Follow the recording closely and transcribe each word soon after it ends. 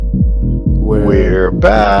We're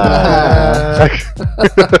back.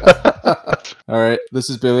 All right, this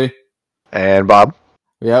is Billy. And Bob.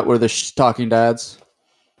 Yeah, we're the Talking Dads.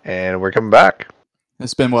 And we're coming back.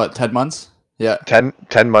 It's been, 10 months? Yeah. 10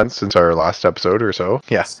 months since our last episode or so.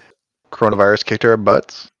 Yeah. Coronavirus kicked our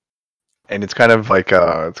butts. And it's kind of like,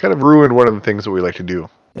 it's kind of ruined one of the things that we like to do.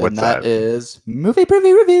 What's that? Is movie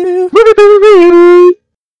preview review. Movie preview review!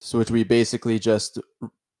 So which we basically just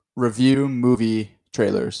review movie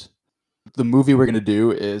trailers. The movie we're going to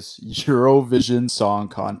do is Eurovision Song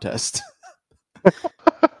Contest. What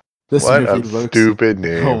a stupid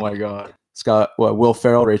name. Oh my god. It's got Will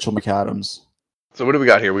Ferrell, Rachel McAdams. So what do we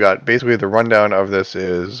got here? We got basically the rundown of this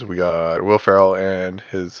is we got Will Ferrell and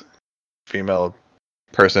his female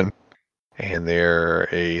person, and they're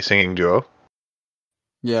a singing duo.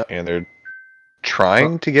 Yeah. And they're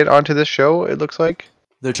trying to get onto this show, it looks like.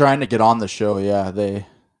 They're trying to get on the show, yeah. They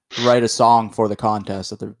write a song for the contest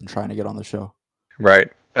that they've been trying to get on the show.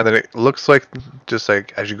 Right. And then it looks like, just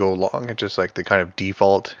like as you go along, it's just like they kind of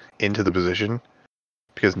default into the position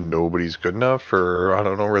because nobody's good enough, or I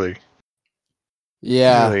don't know, really.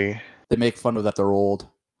 Yeah. Really. They make fun of that they're old,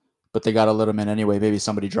 but they got to let them in anyway. Maybe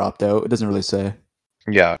somebody dropped out. It doesn't really say.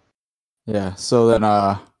 Yeah. Yeah. So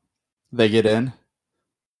then they get in.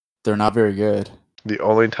 They're not very good. The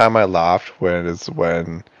only time I laughed is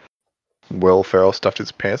when Will Ferrell stuffed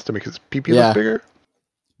his pants to make his pee-pee look bigger.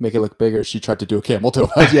 Make it look bigger. She tried to do a camel toe.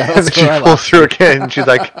 Yeah, and then she pulls through again. She's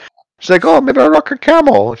like, oh, maybe I'll rock a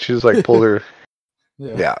camel. She's like, pulled her.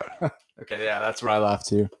 Yeah. Okay, yeah, that's where I laughed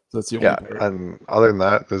too. So that's the only part. And other than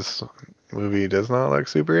that, this movie does not look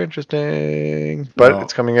super interesting. But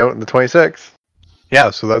it's coming out in the 26th.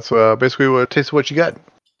 Yeah, so that's basically what taste of what you get.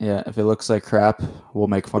 Yeah, if it looks like crap, we'll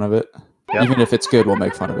make fun of it. Yep. Even if it's good, we'll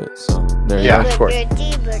make fun of it. So there you go. Yeah, of course.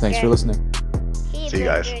 Thanks for listening. See you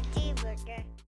guys.